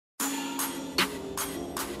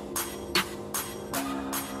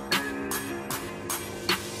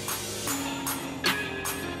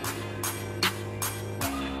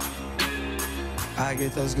I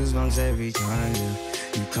get those goosebumps every time, yeah.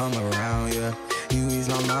 You come around, yeah. You ease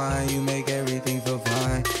my mind, you make everything feel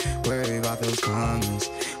fine. Worry about those comments,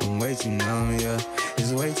 I'm way too numb, yeah.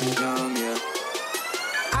 It's way too dumb, yeah.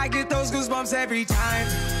 I get those goosebumps every time.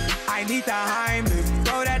 I need the Heimlich,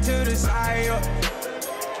 throw that to the side, yeah.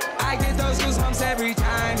 I get those goosebumps every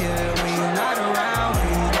time, yeah. When you're not around, when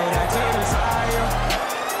you throw that to the side,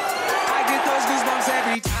 yeah. I get those goosebumps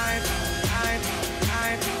every time.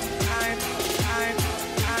 Every time.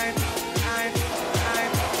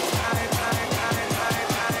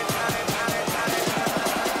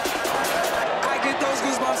 I get those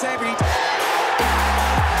goosebumps every time.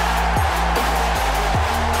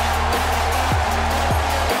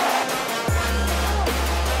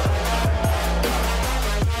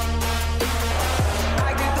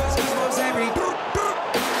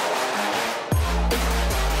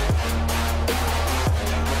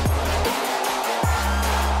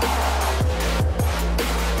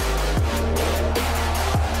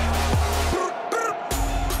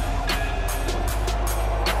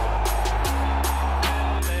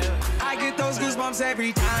 Goosebumps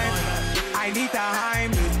every time. I need the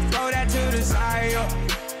Heimlich, throw that to the side, yo.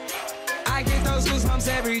 I get those goosebumps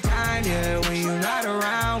every time, yeah. When you're not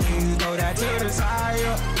around, when you throw that to the side,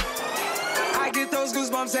 yo. I get those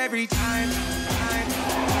goosebumps every time.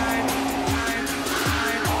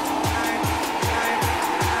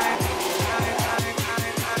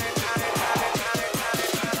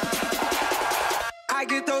 I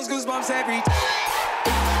get those goosebumps every time.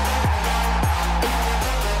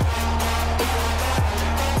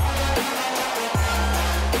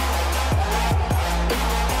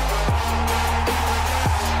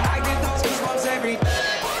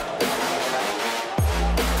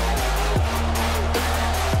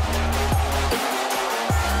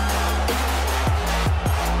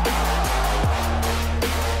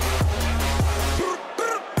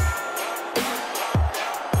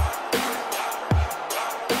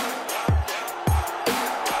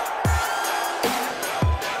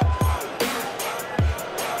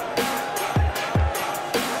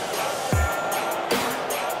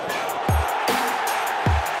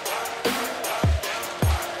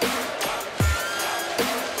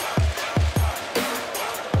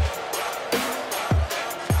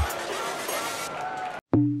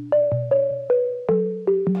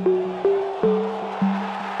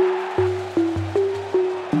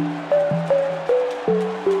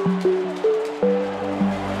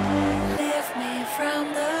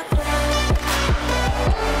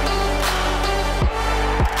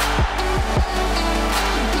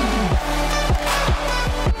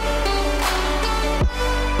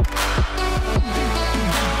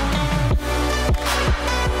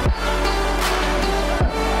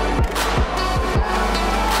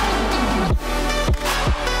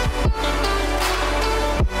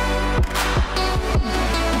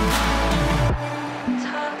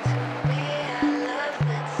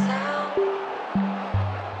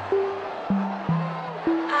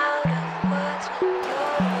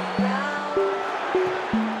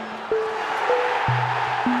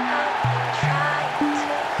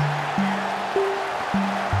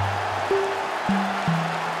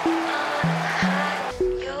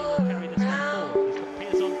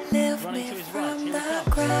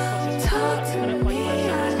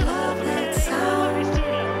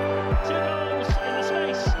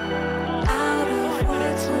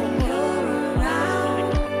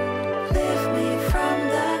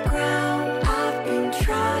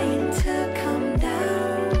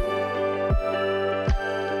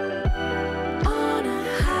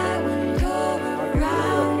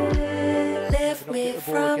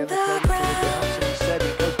 From the ground. Instead,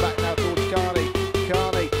 it goes back now towards Cairney.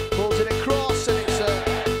 Cairney pulls it across, and it's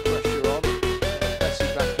pressure on. Messi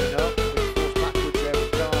backing up. It falls backwards there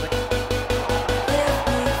with Cairney.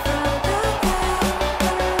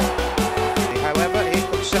 However, here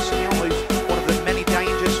comes Sessignon, who's one of the many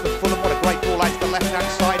dangers for Fulham. What a great ball out to the left-hand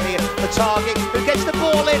side here. The target who gets the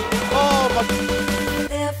ball in. Oh my!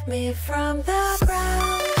 Lift me from the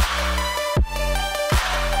ground.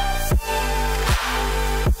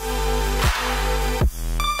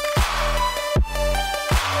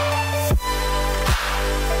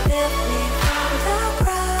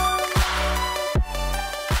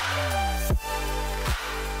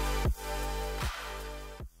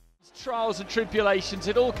 Trials and tribulations,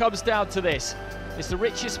 it all comes down to this. It's the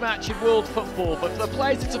richest match in world football, but for the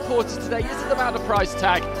players and supporters today, it isn't about the price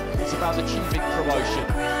tag, it's about achieving promotion.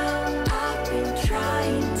 I've been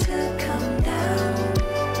trying to come down.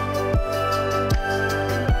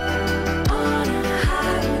 On a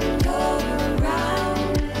high and go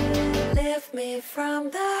around. Lift me from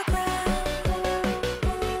the ground.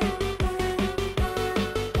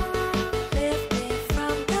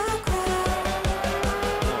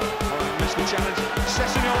 the challenge.